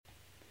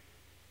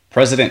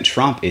President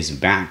Trump is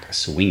back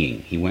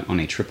swinging. He went on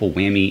a triple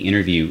whammy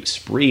interview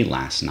spree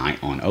last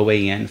night on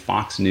OAN,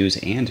 Fox News,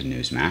 and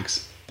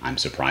Newsmax. I'm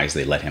surprised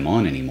they let him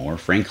on anymore,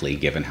 frankly,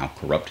 given how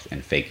corrupt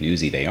and fake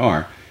newsy they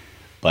are.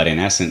 But in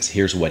essence,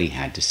 here's what he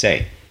had to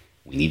say.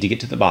 We need to get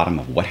to the bottom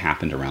of what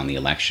happened around the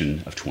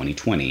election of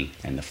 2020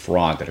 and the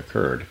fraud that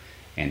occurred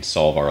and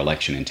solve our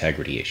election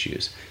integrity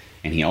issues.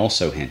 And he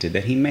also hinted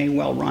that he may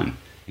well run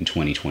in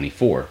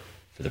 2024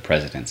 for the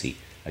presidency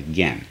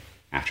again.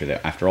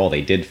 After all,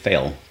 they did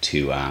fail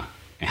to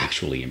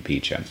actually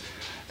impeach him.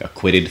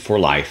 Acquitted for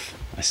life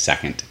a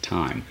second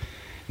time.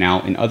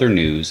 Now, in other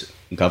news,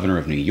 Governor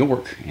of New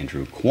York,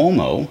 Andrew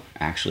Cuomo,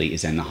 actually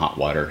is in the hot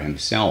water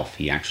himself.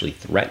 He actually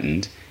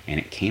threatened, and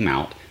it came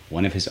out,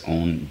 one of his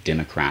own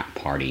Democrat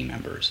Party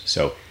members.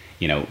 So,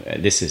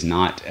 this is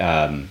not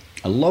a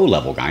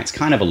low-level guy. It's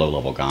kind of a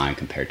low-level guy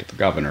compared to the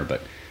governor,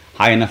 but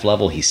high enough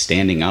level, he's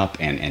standing up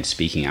and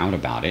speaking out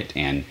about it.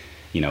 And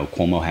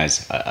Cuomo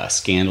has a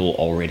scandal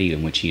already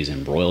in which he is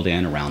embroiled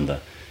in around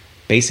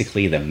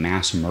basically the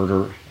mass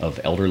murder of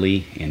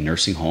elderly in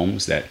nursing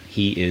homes that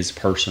he is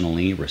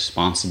personally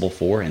responsible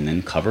for and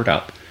then covered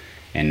up.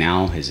 And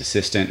now his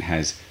assistant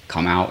has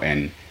come out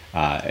and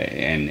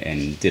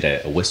did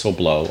a whistle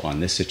blow on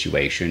this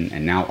situation.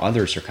 And now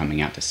others are coming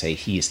out to say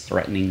he is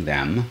threatening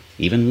them,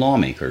 even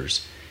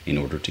lawmakers, in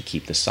order to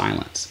keep the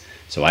silence.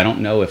 So I don't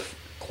know if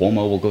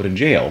Cuomo will go to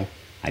jail.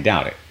 I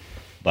doubt it.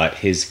 But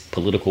his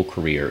political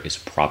career is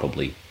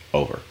probably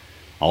over.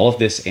 All of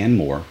this and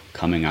more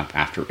coming up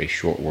after a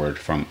short word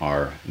from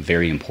our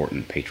very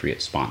important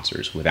Patriot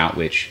sponsors, without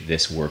which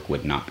this work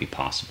would not be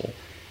possible.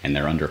 And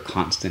they're under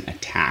constant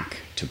attack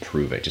to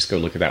prove it. Just go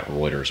look at that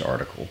Reuters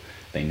article.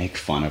 They make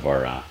fun of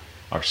our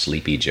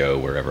Sleepy Joe,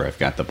 wherever I've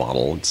got the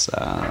bottle.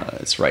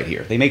 It's right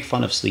here. They make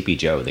fun of Sleepy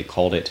Joe. They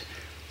called it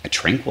a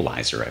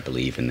tranquilizer, I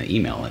believe, in the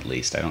email at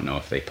least. I don't know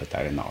if they put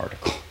that in the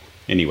article.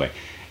 Anyway,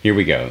 here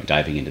we go,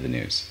 diving into the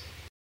news.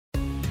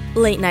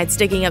 Late nights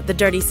digging up the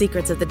dirty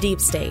secrets of the deep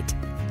state.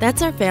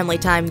 That's our family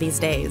time these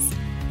days.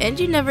 And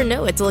you never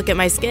know it to look at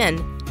my skin.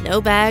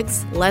 No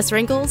bags, less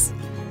wrinkles.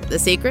 The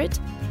secret?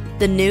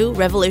 The new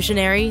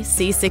revolutionary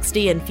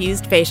C60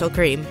 infused facial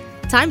cream.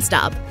 Time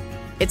Stop.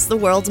 It's the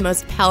world's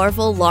most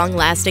powerful,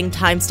 long-lasting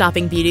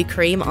time-stopping beauty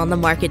cream on the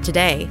market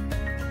today.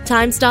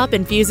 Time Stop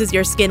infuses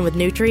your skin with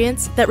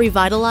nutrients that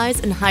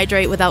revitalize and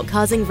hydrate without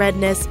causing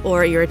redness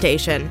or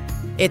irritation.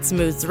 It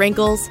smooths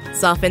wrinkles,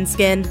 softens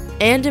skin,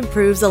 and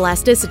improves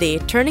elasticity,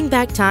 turning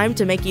back time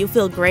to make you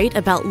feel great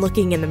about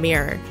looking in the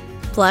mirror.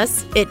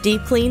 Plus, it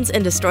deep cleans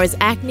and destroys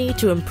acne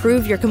to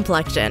improve your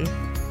complexion.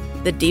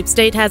 The deep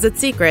state has its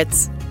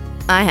secrets.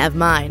 I have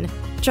mine.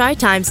 Try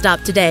Time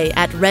Stop today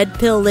at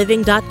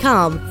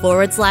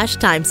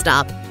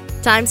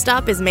redpillliving.com/timestop. Time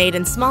Stop is made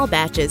in small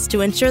batches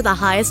to ensure the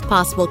highest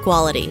possible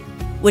quality,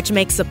 which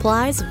makes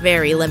supplies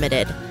very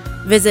limited.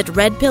 Visit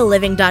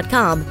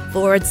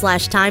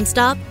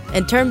redpillliving.com/timestop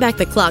and turn back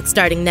the clock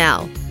starting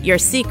now. Your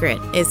secret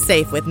is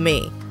safe with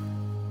me.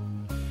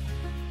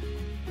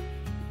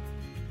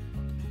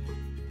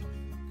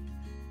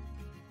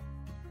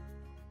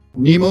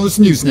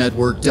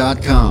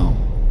 NemosNewsNetwork.com.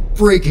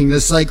 Breaking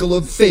the cycle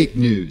of fake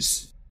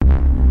news.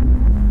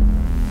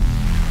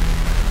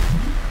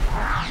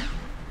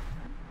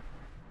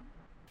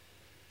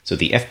 So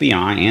the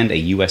FBI and a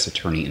U.S.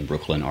 attorney in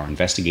Brooklyn are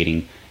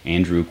investigating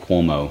Andrew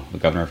Cuomo, the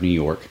governor of New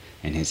York,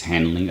 and his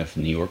handling of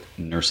New York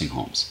nursing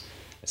homes.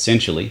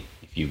 Essentially,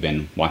 if you've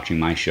been watching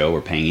my show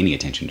or paying any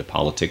attention to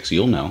politics,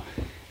 you'll know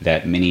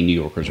that many New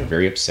Yorkers are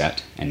very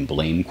upset and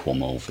blame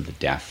Cuomo for the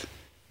death,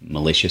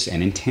 malicious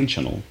and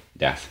intentional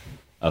death,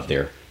 of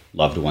their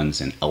loved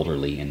ones and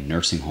elderly in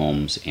nursing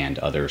homes and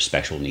other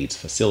special needs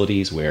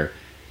facilities where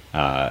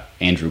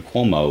Andrew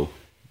Cuomo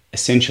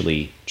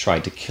essentially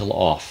tried to kill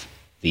off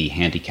the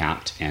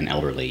handicapped and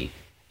elderly,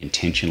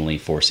 intentionally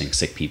forcing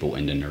sick people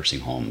into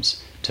nursing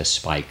homes to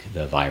spike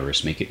the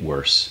virus, make it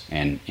worse,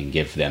 and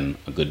give them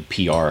a good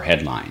PR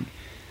headline.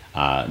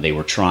 They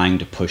were trying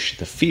to push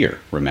the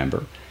fear,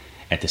 remember.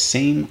 At the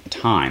same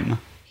time,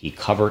 he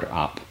covered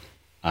up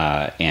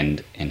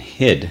and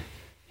hid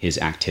his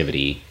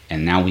activity,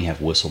 and now we have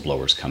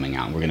whistleblowers coming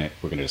out. We're gonna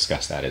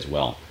discuss that as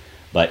well.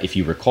 But if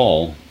you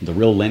recall, the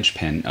real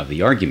linchpin of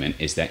the argument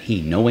is that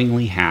he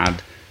knowingly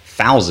had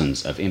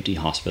thousands of empty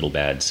hospital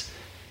beds,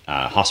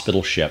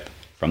 hospital ship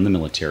from the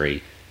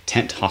military,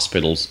 tent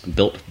hospitals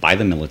built by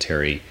the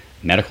military,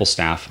 medical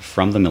staff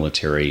from the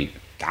military,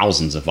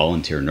 thousands of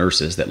volunteer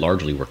nurses that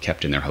largely were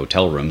kept in their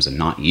hotel rooms and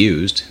not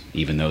used,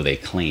 even though they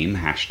claim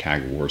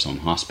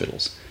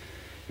 #WarsOnHospitals.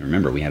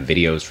 Remember, we have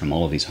videos from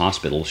all of these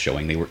hospitals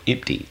showing they were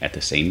empty. At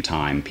the same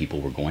time,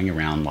 people were going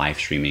around live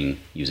streaming,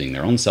 using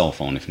their own cell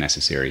phone if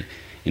necessary,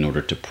 in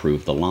order to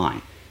prove the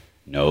lie.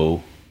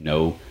 No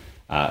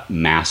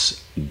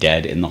mass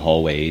dead in the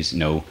hallways,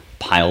 no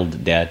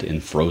piled dead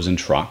in frozen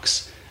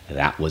trucks.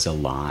 That was a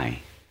lie.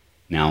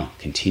 Now,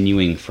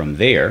 continuing from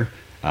there,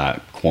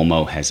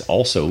 Cuomo has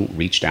also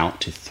reached out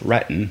to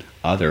threaten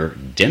other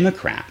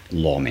Democrat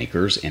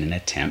lawmakers in an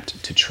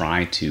attempt to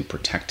try to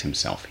protect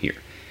himself here.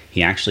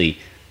 He actually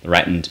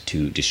threatened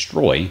to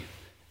destroy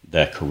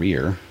the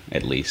career,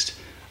 at least,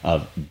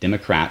 of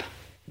Democrat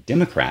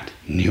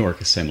New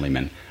York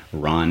Assemblyman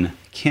Ron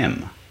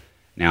Kim.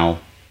 Now,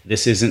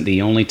 this isn't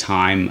the only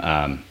time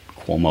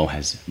Cuomo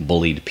has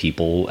bullied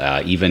people.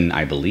 Even,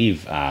 I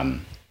believe,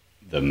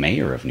 the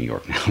mayor of New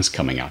York now is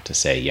coming out to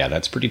say, yeah,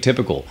 that's pretty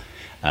typical,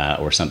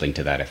 or something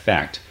to that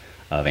effect,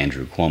 of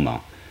Andrew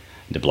Cuomo.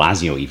 De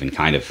Blasio even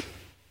kind of,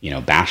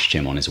 bashed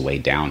him on his way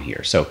down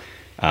here. So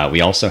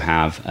we also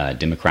have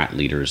Democrat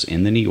leaders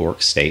in the New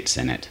York State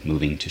Senate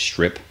moving to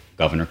strip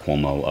Governor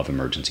Cuomo of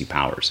emergency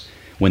powers.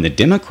 When the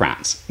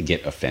Democrats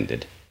get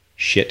offended,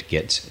 shit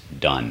gets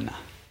done.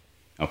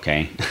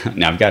 Okay?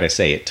 Now, I've got to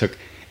say, it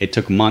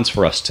took months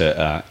for us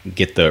to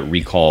get the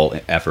recall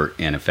effort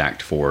in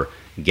effect for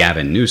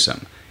Gavin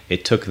Newsom.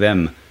 It took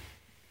them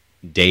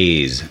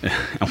days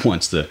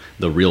once the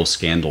real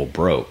scandal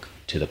broke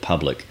to the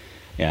public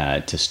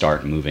to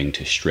start moving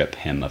to strip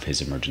him of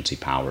his emergency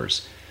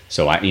powers.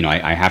 So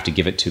I have to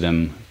give it to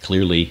them.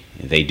 Clearly,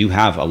 they do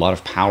have a lot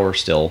of power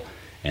still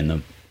in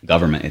the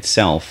government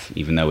itself,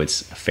 even though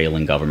it's a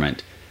failing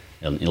government,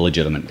 an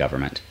illegitimate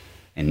government,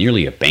 and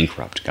nearly a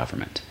bankrupt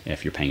government,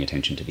 if you're paying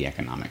attention to the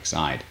economic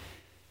side.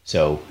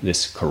 So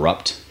this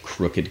corrupt,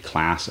 crooked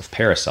class of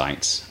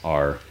parasites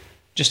are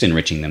just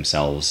enriching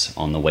themselves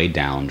on the way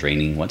down,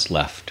 draining what's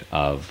left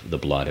of the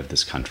blood of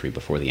this country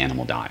before the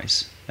animal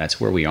dies. That's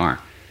where we are.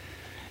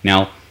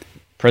 Now,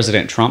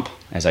 President Trump,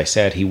 as I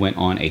said, he went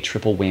on a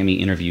triple whammy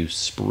interview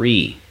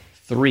spree.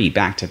 3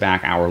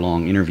 back-to-back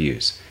hour-long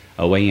interviews.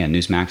 OAN,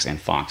 Newsmax, and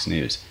Fox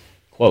News.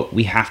 Quote,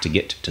 "We have to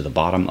get to the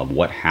bottom of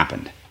what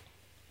happened."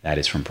 That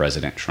is from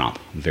President Trump.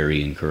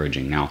 Very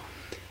encouraging. Now,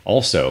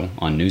 also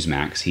on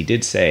Newsmax, he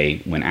did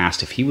say, when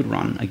asked if he would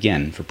run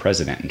again for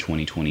president in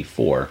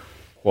 2024,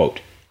 quote,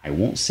 "I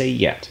won't say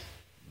yet,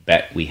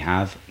 bet we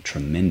have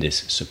tremendous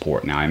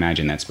support." Now, I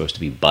imagine that's supposed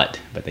to be but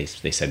they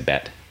said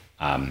bet.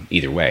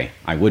 Either way,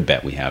 I would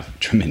bet we have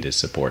tremendous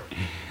support.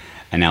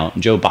 And now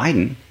Joe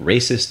Biden,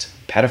 racist,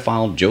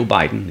 pedophile Joe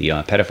Biden, the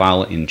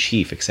pedophile in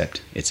chief,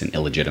 except it's an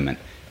illegitimate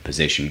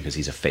position because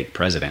he's a fake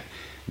president.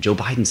 Joe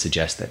Biden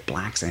suggests that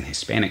blacks and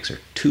Hispanics are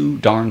too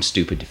darn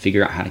stupid to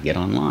figure out how to get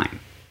online.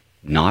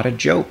 Not a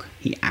joke.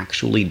 He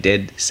actually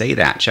did say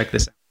that. Check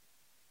this out.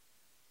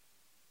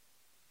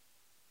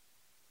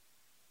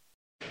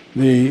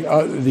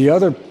 The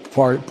other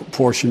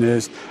portion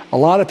is a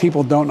lot of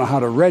people don't know how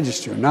to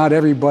register. Not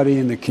everybody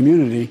in the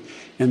community,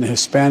 in the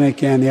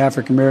Hispanic and the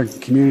African American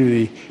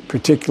community,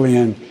 particularly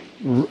in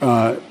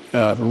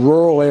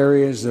rural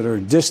areas that are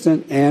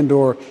distant and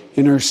or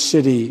inner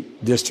city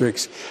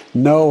districts,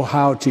 know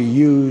how to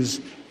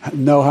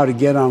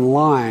get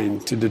online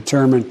to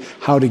determine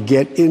how to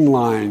get in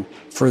line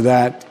for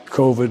that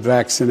COVID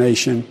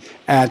vaccination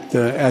at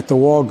the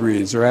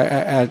Walgreens or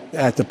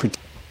at the.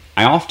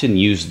 I often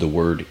use the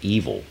word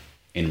evil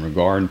in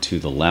regard to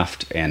the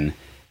left and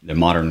the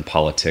modern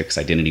politics,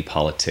 identity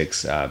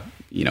politics, the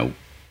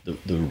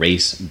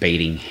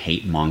race-baiting,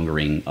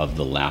 hate-mongering of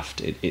the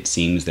left. It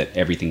seems that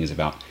everything is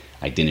about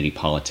identity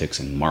politics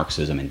and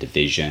Marxism and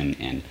division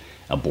and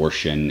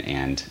abortion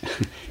and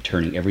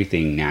turning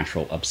everything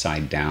natural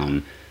upside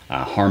down,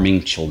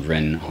 harming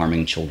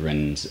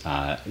children's,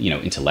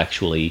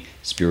 intellectually,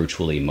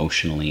 spiritually,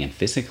 emotionally, and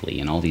physically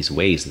in all these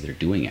ways that they're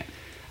doing it.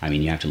 I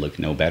mean, you have to look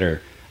no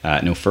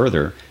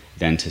further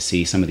than to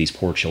see some of these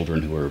poor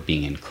children who are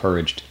being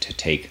encouraged to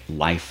take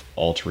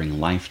life-altering,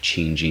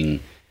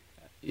 life-changing,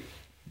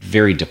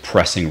 very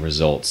depressing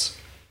results,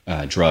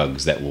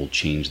 drugs that will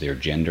change their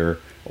gender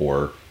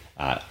or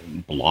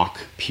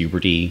block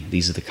puberty.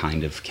 These are the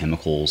kind of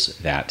chemicals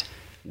that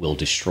will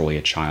destroy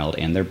a child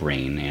and their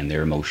brain and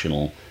their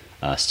emotional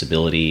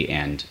stability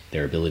and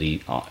their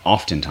ability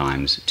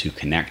oftentimes to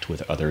connect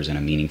with others in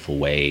a meaningful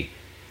way.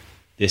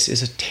 This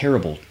is a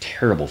terrible,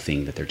 terrible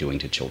thing that they're doing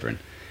to children.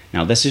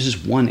 Now, this is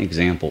just one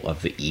example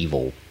of the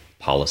evil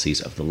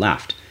policies of the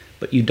left.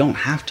 But you don't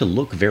have to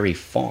look very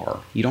far.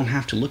 You don't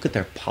have to look at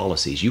their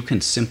policies. You can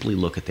simply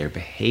look at their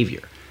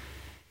behavior,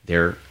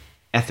 their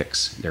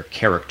ethics, their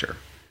character.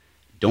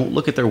 Don't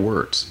look at their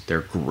words. They're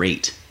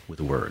great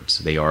with words.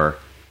 They are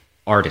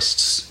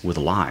artists with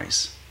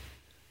lies.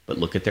 But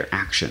look at their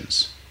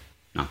actions,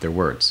 not their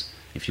words.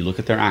 If you look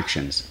at their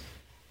actions,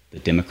 the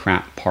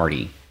Democrat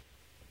Party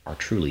are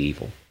truly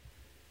evil.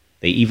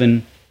 They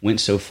even went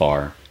so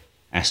far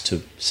as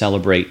to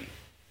celebrate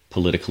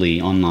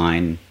politically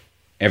online,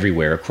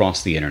 everywhere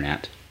across the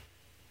internet,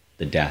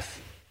 the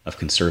death of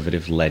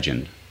conservative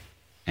legend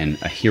and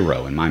a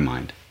hero in my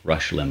mind,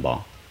 Rush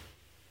Limbaugh.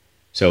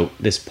 So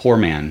this poor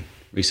man,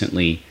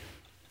 recently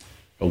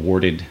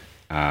awarded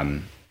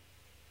a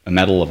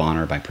Medal of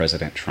Honor by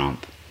President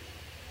Trump,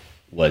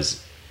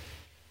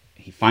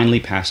 he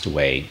finally passed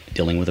away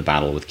dealing with a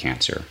battle with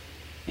cancer,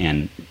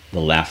 and the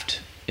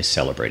left is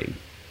celebrating.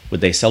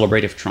 Would they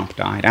celebrate if Trump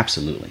died?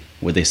 Absolutely.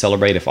 Would they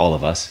celebrate if all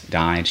of us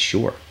died?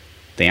 Sure.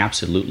 They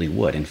absolutely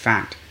would. In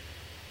fact,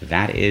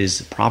 that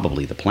is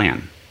probably the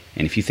plan.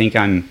 And if you think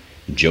I'm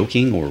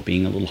joking or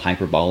being a little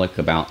hyperbolic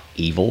about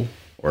evil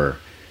or,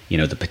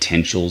 the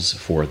potentials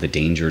for the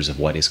dangers of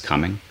what is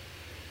coming,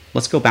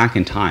 let's go back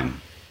in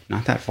time.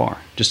 Not that far,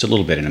 just a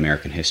little bit in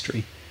American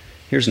history.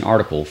 Here's an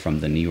article from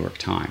the New York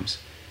Times.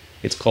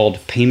 It's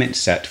called Payment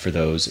Set for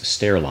Those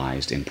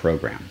Sterilized in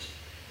Program.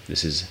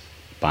 This is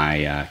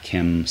by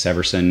Kim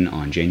Severson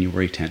on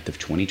January 10th of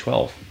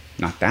 2012.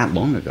 Not that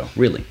long ago,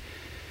 really.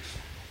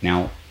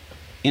 Now,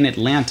 in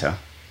Atlanta,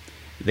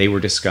 they were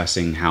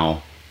discussing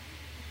how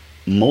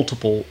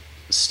multiple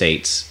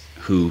states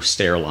who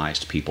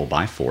sterilized people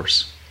by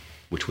force,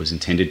 which was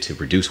intended to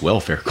reduce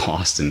welfare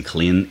costs and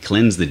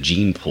cleanse the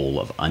gene pool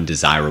of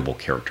undesirable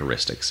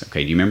characteristics.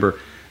 Okay, do you remember?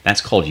 That's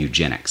called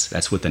eugenics.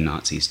 That's what the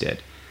Nazis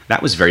did.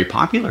 That was very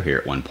popular here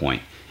at one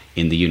point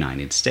in the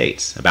United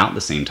States, about the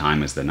same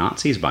time as the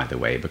Nazis, by the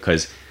way,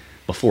 because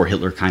before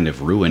Hitler kind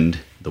of ruined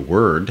the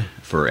word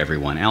for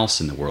everyone else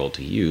in the world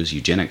to use,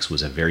 eugenics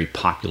was a very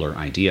popular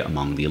idea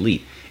among the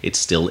elite. It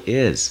still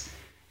is.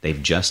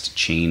 They've just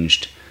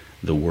changed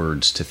the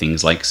words to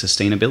things like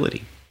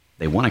sustainability.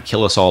 They want to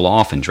kill us all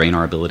off and drain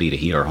our ability to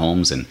heat our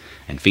homes and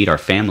feed our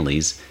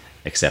families,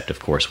 except, of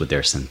course, with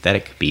their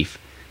synthetic beef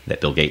that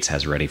Bill Gates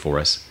has ready for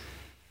us.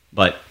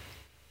 But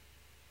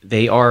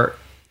they are,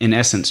 in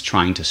essence,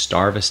 trying to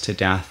starve us to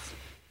death,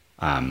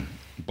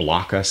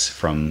 block us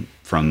from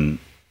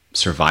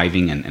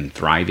surviving and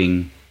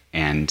thriving,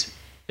 and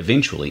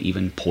eventually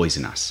even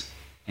poison us.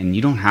 And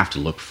you don't have to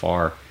look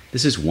far.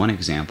 This is one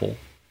example,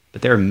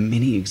 but there are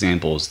many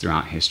examples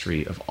throughout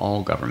history of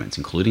all governments,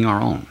 including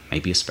our own,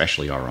 maybe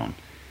especially our own,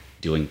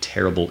 doing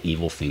terrible,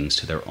 evil things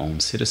to their own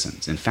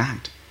citizens. In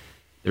fact,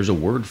 there's a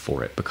word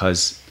for it,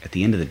 because at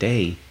the end of the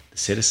day, the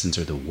citizens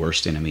are the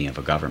worst enemy of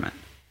a government.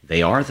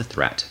 They are the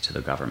threat to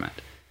the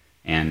government.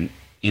 And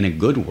in a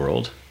good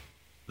world,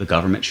 the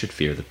government should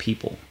fear the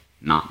people,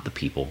 not the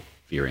people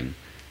fearing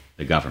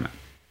the government.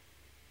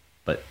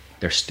 But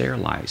they're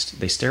sterilized.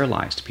 They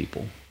sterilized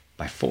people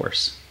by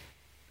force.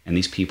 And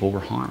these people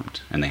were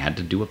harmed, and they had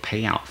to do a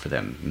payout for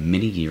them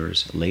many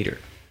years later.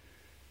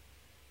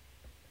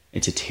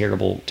 It's a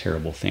terrible,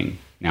 terrible thing.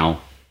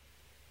 Now,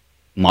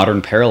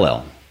 modern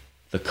parallel,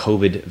 the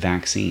COVID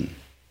vaccine.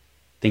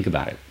 Think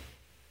about it.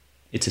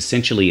 It's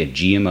essentially a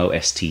GMO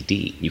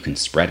STD. You can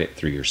spread it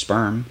through your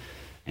sperm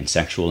and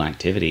sexual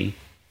activity.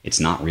 It's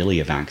not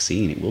really a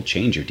vaccine. It will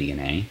change your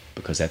DNA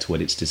because that's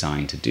what it's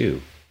designed to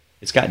do.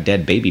 It's got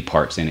dead baby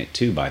parts in it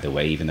too, by the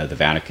way, even though the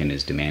Vatican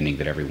is demanding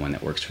that everyone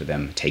that works for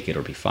them take it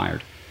or be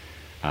fired.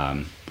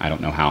 I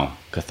don't know how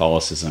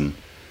Catholicism,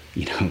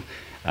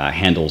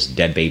 handles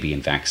dead baby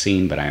and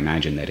vaccine, but I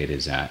imagine that it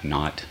is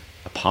not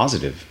a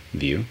positive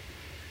view.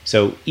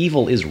 So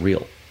evil is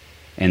real.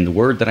 And the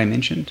word that I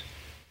mentioned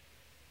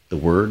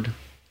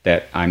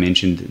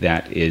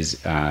that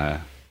is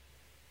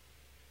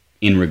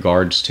in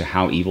regards to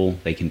how evil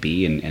they can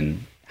be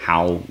and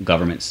how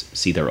governments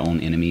see their own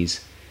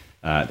enemies,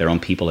 their own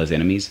people as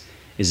enemies,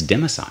 is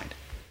democide.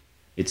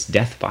 It's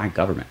death by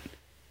government.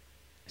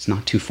 It's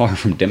not too far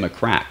from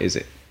Democrat, is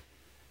it?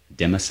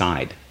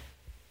 Democide.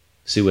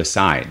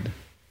 Suicide.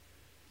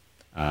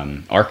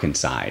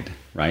 Arkancide,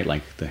 right?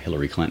 Like the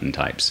Hillary Clinton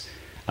types.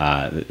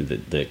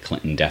 The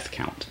Clinton death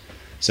count.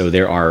 So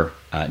there are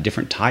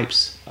different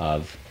types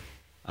of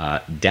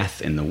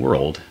death in the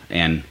world,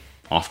 and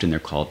often they're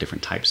called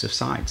different types of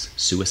sides.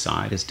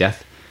 Suicide is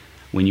death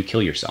when you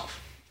kill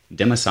yourself.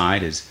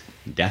 Democide is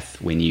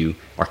death when you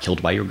are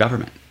killed by your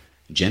government.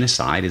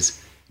 Genocide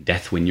is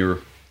death when you're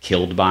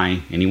killed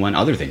by anyone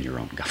other than your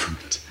own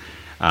government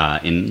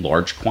in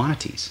large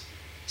quantities.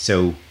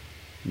 So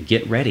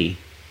get ready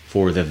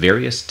for the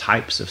various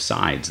types of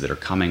sides that are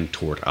coming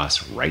toward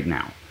us right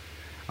now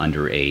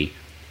under a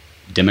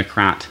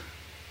Democrat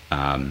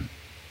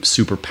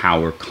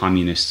superpower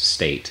communist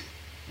state,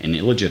 an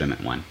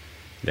illegitimate one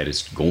that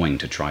is going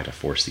to try to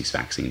force these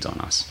vaccines on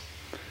us.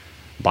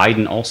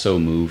 Biden also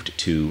moved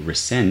to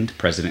rescind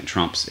President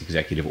Trump's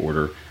executive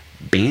order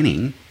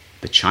banning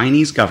the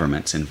Chinese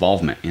government's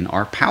involvement in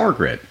our power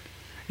grid.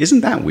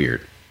 Isn't that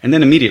weird? And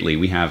then immediately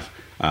we have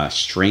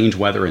strange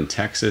weather in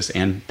Texas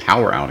and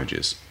power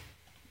outages.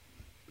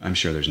 I'm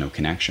sure there's no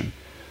connection.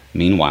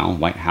 Meanwhile,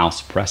 White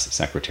House Press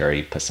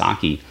Secretary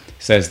Psaki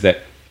says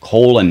that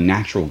coal and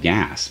natural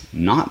gas,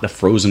 not the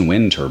frozen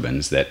wind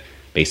turbines that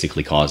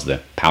basically caused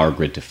the power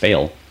grid to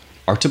fail,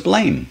 are to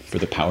blame for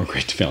the power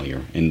grid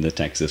failure in the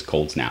Texas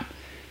cold snap.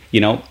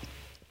 In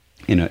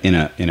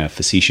a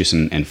facetious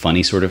and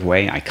funny sort of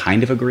way, I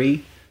kind of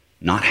agree.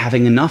 Not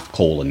having enough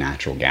coal and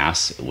natural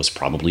gas was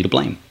probably to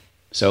blame.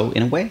 So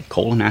in a way,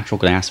 coal and natural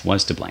gas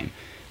was to blame.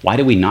 Why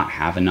do we not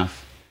have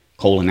enough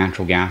coal and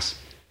natural gas?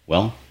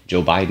 Well,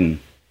 Joe Biden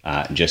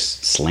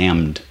just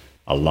slammed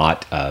a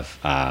lot of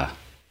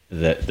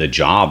the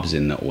jobs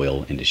in the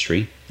oil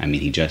industry. I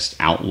mean, he just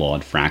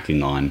outlawed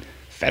fracking on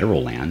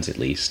federal lands, at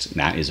least.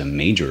 That is a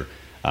major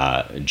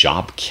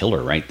job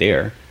killer right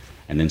there.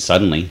 And then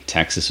suddenly,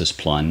 Texas has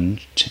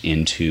plunged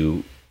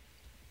into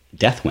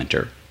death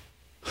winter.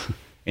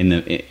 In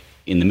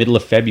the middle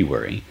of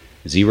February,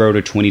 0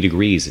 to 20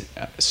 degrees,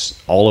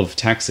 all of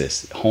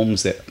Texas,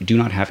 homes that do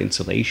not have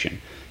insulation.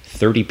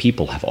 30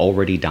 people have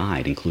already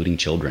died, including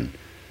children,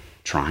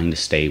 trying to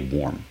stay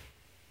warm.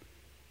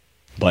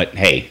 But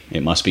hey,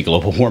 it must be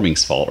global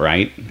warming's fault,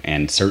 right?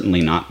 And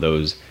certainly not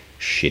those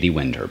shitty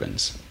wind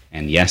turbines.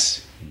 And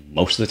yes,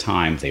 most of the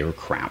time they were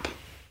crap.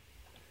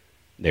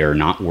 They're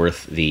not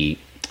worth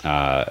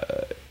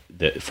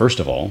first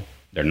of all,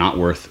 they're not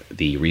worth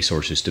the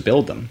resources to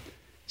build them.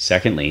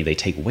 Secondly, they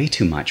take way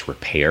too much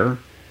repair.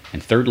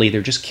 And thirdly,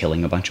 they're just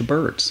killing a bunch of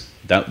birds.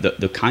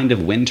 The kind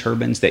of wind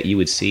turbines that you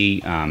would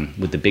see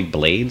with the big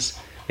blades,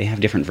 they have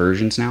different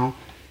versions now,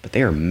 but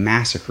they are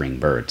massacring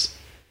birds.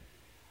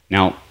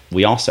 Now,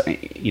 we also,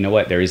 you know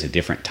what, there is a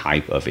different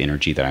type of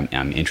energy that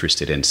I'm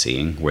interested in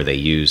seeing, where they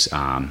use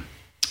a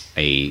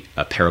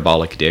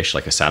parabolic dish,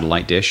 like a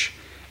satellite dish,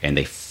 and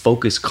they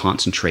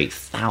concentrate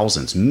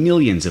thousands,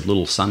 millions of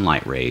little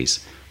sunlight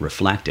rays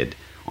reflected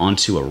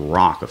onto a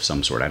rock of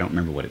some sort. I don't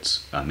remember what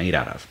it's made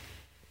out of.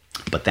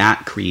 But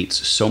that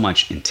creates so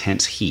much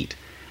intense heat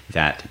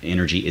that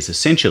energy is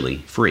essentially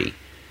free.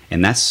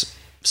 And that's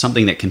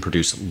something that can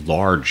produce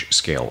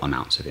large-scale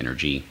amounts of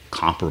energy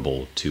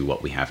comparable to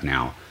what we have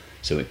now.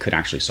 So it could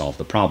actually solve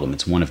the problem.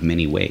 It's one of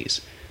many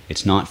ways.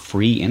 It's not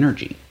free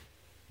energy,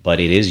 but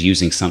it is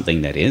using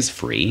something that is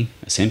free,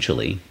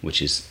 essentially,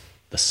 which is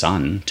the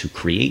sun, to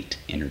create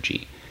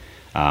energy.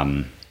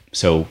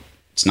 So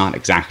it's not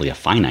exactly a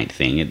finite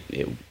thing.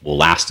 It will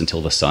last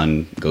until the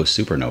sun goes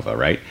supernova,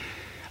 right?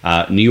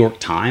 New York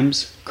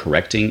Times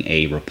correcting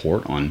a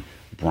report on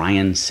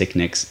Brian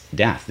Sicknick's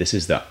death. This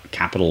is the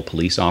Capitol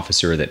police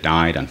officer that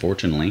died,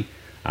 unfortunately.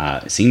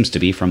 It seems to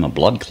be from a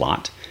blood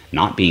clot,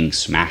 not being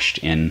smashed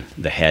in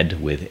the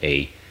head with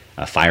a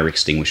fire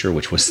extinguisher,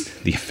 which was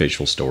the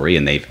official story.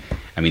 And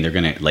they're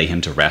going to lay him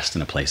to rest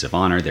in a place of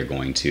honor. They're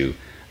going to,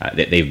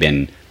 they've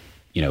been,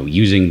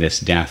 using this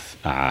death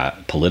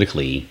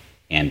politically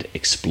and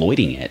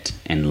exploiting it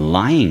and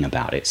lying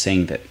about it,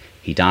 saying that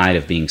he died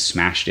of being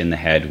smashed in the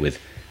head with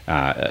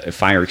a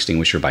fire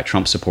extinguisher by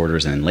Trump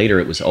supporters, and then later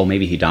it was,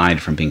 maybe he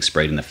died from being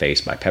sprayed in the face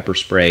by pepper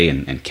spray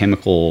and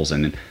chemicals,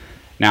 and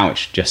now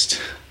it's just,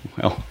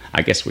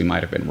 I guess we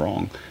might have been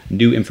wrong.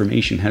 New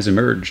information has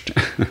emerged.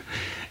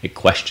 It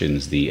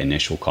questions the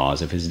initial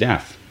cause of his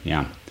death.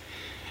 Yeah.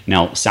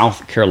 Now,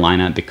 South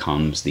Carolina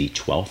becomes the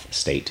 12th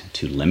state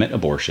to limit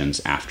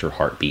abortions after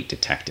heartbeat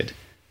detected,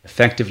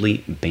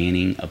 effectively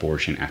banning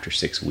abortion after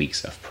 6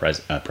 weeks of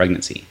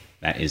pregnancy.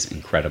 That is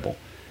incredible.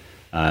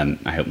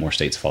 I hope more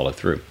states follow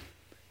through.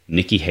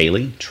 Nikki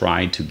Haley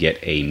tried to get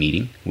a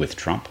meeting with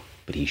Trump,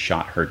 but he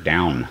shot her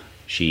down.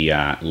 She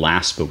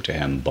last spoke to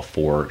him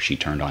before she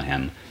turned on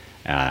him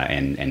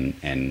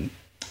and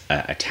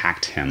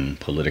attacked him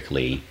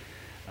politically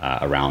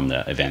around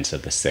the events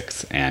of the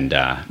 6th. And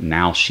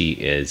now she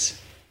is,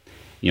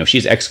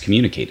 she's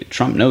excommunicated.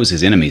 Trump knows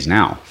his enemies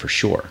now, for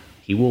sure.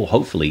 He will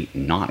hopefully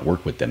not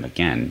work with them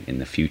again in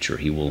the future.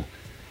 He will,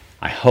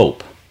 I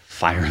hope,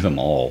 fire them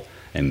all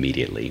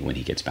immediately when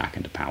he gets back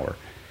into power.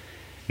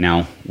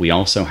 Now, we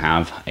also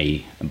have a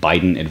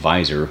Biden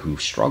advisor who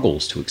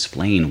struggles to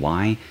explain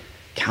why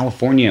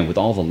California, with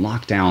all the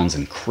lockdowns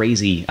and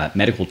crazy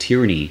medical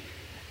tyranny,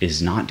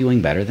 is not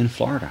doing better than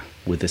Florida,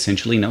 with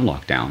essentially no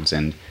lockdowns.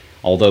 And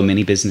although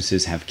many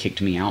businesses have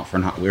kicked me out for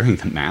not wearing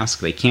the mask,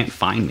 they can't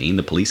find me, and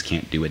the police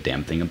can't do a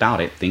damn thing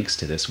about it, thanks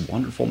to this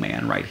wonderful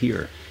man right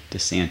here,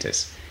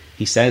 DeSantis.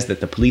 He says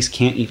that the police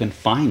can't even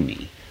find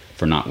me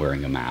for not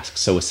wearing a mask.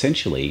 So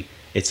essentially,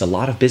 it's a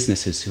lot of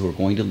businesses who are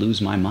going to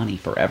lose my money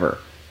forever,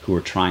 who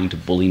are trying to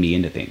bully me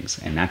into things,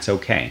 and that's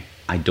okay.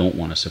 I don't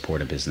want to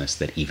support a business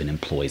that even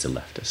employs a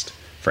leftist,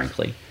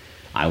 frankly.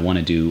 I want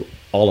to do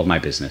all of my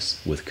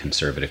business with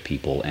conservative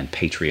people and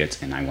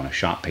patriots, and I want to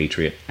shop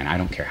Patriot, and I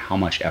don't care how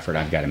much effort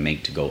I've got to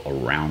make to go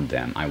around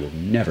them. I will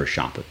never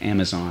shop with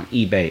Amazon,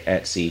 eBay,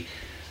 Etsy,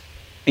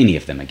 any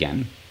of them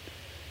again.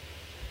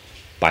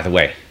 By the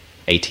way,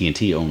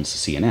 AT&T owns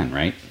CNN,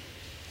 right?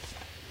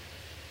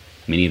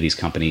 Many of these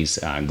companies,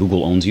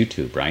 Google owns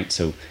YouTube, right?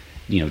 So,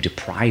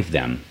 deprive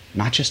them,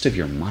 not just of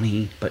your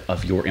money, but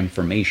of your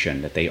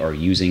information that they are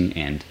using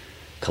and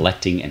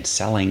collecting and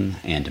selling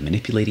and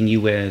manipulating you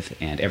with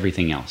and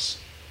everything else.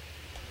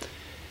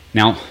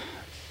 Now,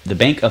 the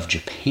Bank of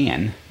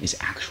Japan is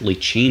actually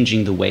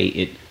changing the way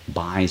it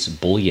buys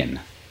bullion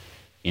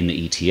in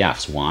the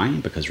ETFs. Why?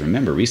 Because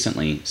remember,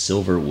 recently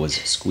silver was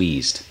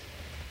squeezed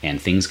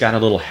and things got a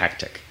little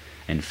hectic.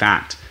 In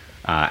fact,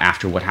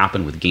 after what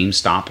happened with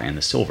GameStop and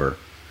the silver,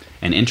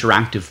 an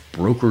Interactive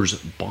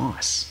Brokers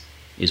boss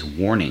is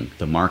warning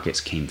the markets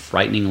came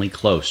frighteningly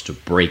close to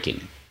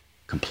breaking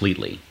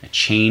completely. A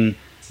chain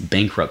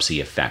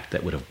bankruptcy effect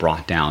that would have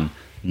brought down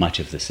much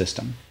of the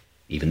system,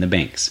 even the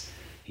banks.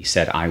 He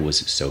said, "I was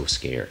so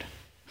scared."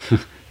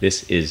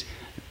 This is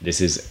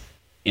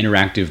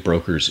Interactive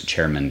Brokers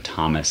chairman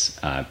Thomas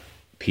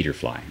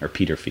Peterfy.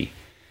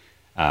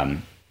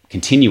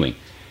 Continuing,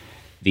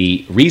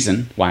 the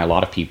reason why a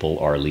lot of people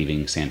are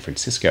leaving San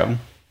Francisco,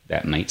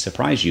 that might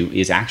surprise you,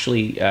 is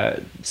actually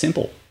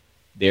simple.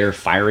 They're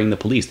firing the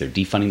police. They're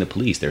defunding the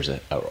police. There's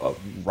a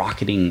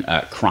rocketing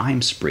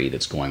crime spree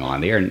that's going on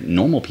there.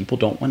 Normal people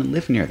don't want to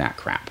live near that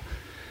crap.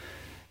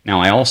 Now,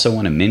 I also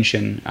want to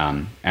mention,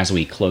 as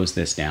we close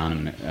this down,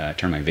 I'm going to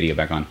turn my video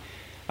back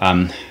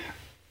on.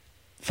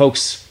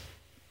 Folks,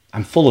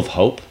 I'm full of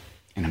hope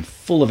and I'm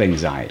full of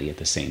anxiety at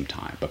the same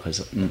time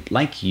because,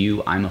 like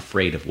you, I'm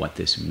afraid of what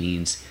this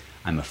means.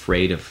 I'm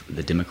afraid of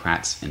the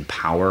Democrats in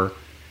power.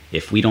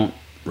 If we don't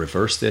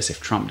reverse this,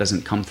 if Trump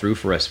doesn't come through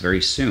for us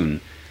very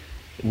soon,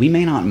 we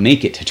may not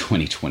make it to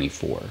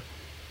 2024.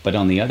 But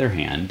on the other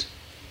hand,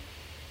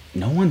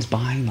 no one's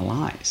buying the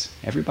lies.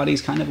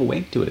 Everybody's kind of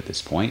awake to it at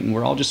this point, and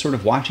we're all just sort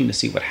of watching to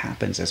see what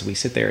happens as we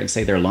sit there and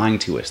say, they're lying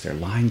to us, they're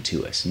lying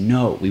to us.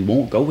 No, we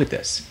won't go with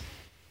this.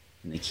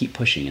 And they keep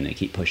pushing, and they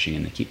keep pushing,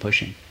 and they keep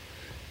pushing.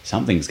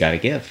 Something's got to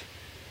give,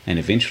 and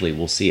eventually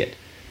we'll see it.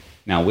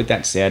 Now, with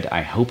that said,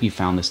 I hope you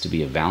found this to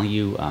be of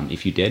value.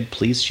 If you did,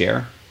 please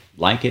share,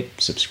 like it,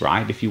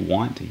 subscribe if you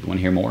want. If you want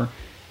to hear more,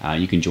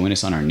 you can join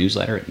us on our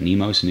newsletter at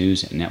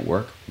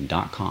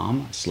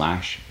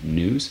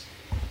nemosnewsnetwork.com/news.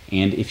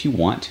 And if you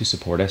want to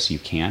support us, you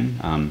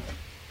can.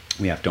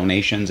 We have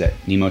donations at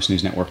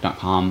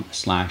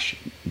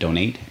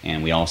nemosnewsnetwork.com/donate.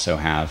 And we also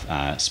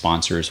have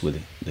sponsors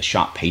with the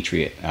Shop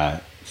Patriot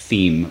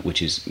theme,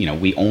 which is,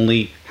 we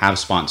only have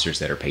sponsors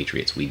that are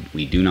patriots.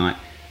 We do not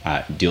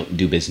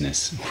do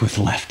business with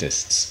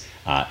leftists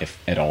if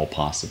at all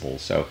possible.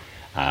 So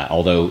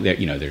although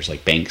there's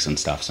like banks and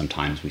stuff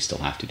sometimes we still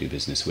have to do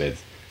business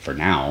with for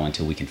now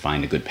until we can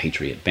find a good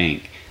patriot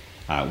bank,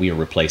 we are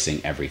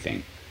replacing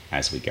everything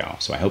as we go.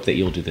 So I hope that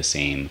you'll do the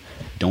same.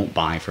 Don't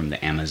buy from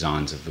the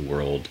Amazons of the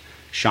world.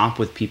 Shop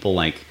with people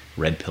like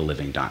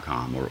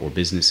redpillliving.com or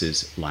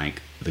businesses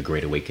like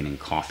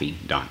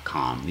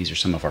thegreatawakeningcoffee.com. These are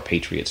some of our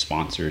patriot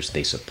sponsors.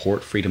 They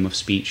support freedom of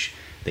speech.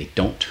 They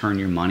don't turn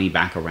your money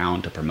back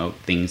around to promote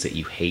things that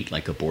you hate,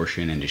 like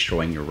abortion and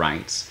destroying your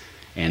rights.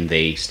 And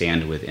they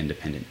stand with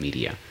independent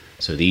media.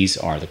 So these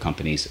are the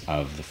companies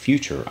of the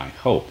future, I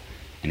hope.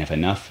 And if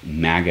enough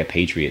MAGA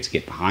patriots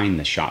get behind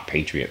the Shop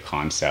Patriot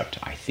concept,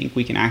 I think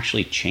we can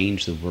actually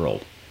change the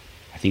world.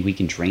 I think we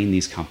can drain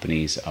these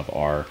companies of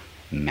our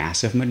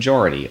massive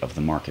majority of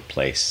the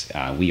marketplace.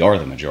 We are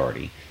the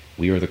majority.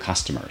 We are the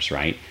customers,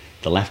 right?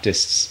 The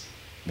leftists,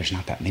 there's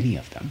not that many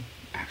of them,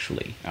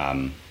 actually.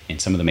 In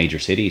some of the major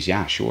cities,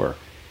 yeah, sure.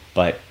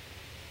 But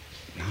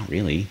not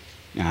really.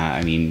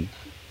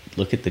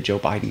 Look at the Joe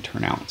Biden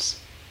turnouts.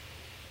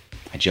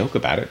 I joke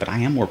about it, but I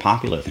am more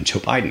popular than Joe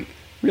Biden,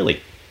 really.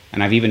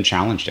 And I've even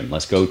challenged him.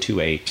 Let's go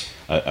to a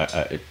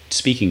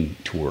speaking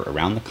tour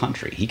around the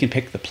country. He can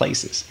pick the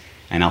places,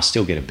 and I'll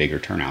still get a bigger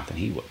turnout than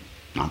he would.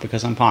 Not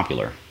because I'm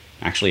popular.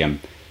 Actually, I'm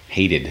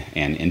hated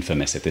and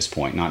infamous at this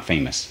point, not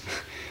famous.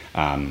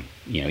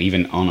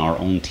 Even on our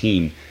own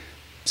team,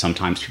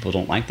 sometimes people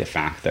don't like the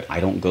fact that I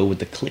don't go with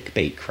the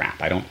clickbait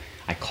crap. I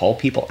call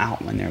people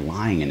out when they're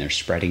lying and they're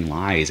spreading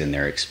lies and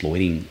they're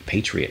exploiting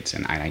patriots.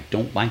 And I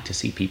don't like to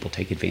see people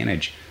take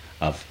advantage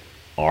of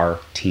our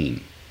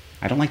team.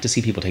 I don't like to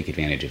see people take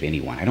advantage of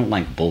anyone. I don't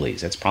like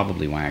bullies. That's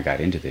probably why I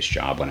got into this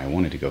job when I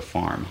wanted to go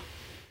farm.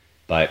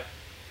 But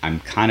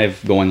I'm kind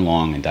of going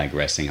long and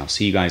digressing. I'll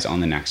see you guys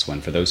on the next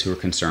one. For those who are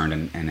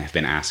concerned and have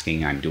been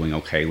asking, I'm doing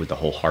okay with the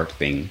whole heart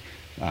thing,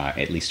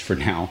 at least for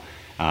now.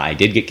 I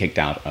did get kicked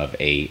out of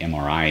a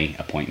MRI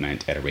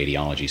appointment at a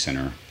radiology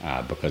center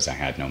because I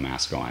had no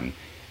mask on,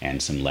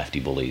 and some lefty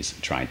bullies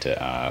tried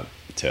to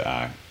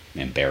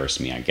embarrass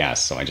me, I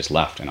guess. So I just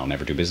left, and I'll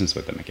never do business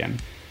with them again.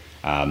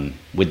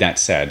 With that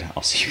said,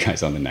 I'll see you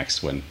guys on the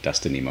next one.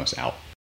 Dustin Nemos out.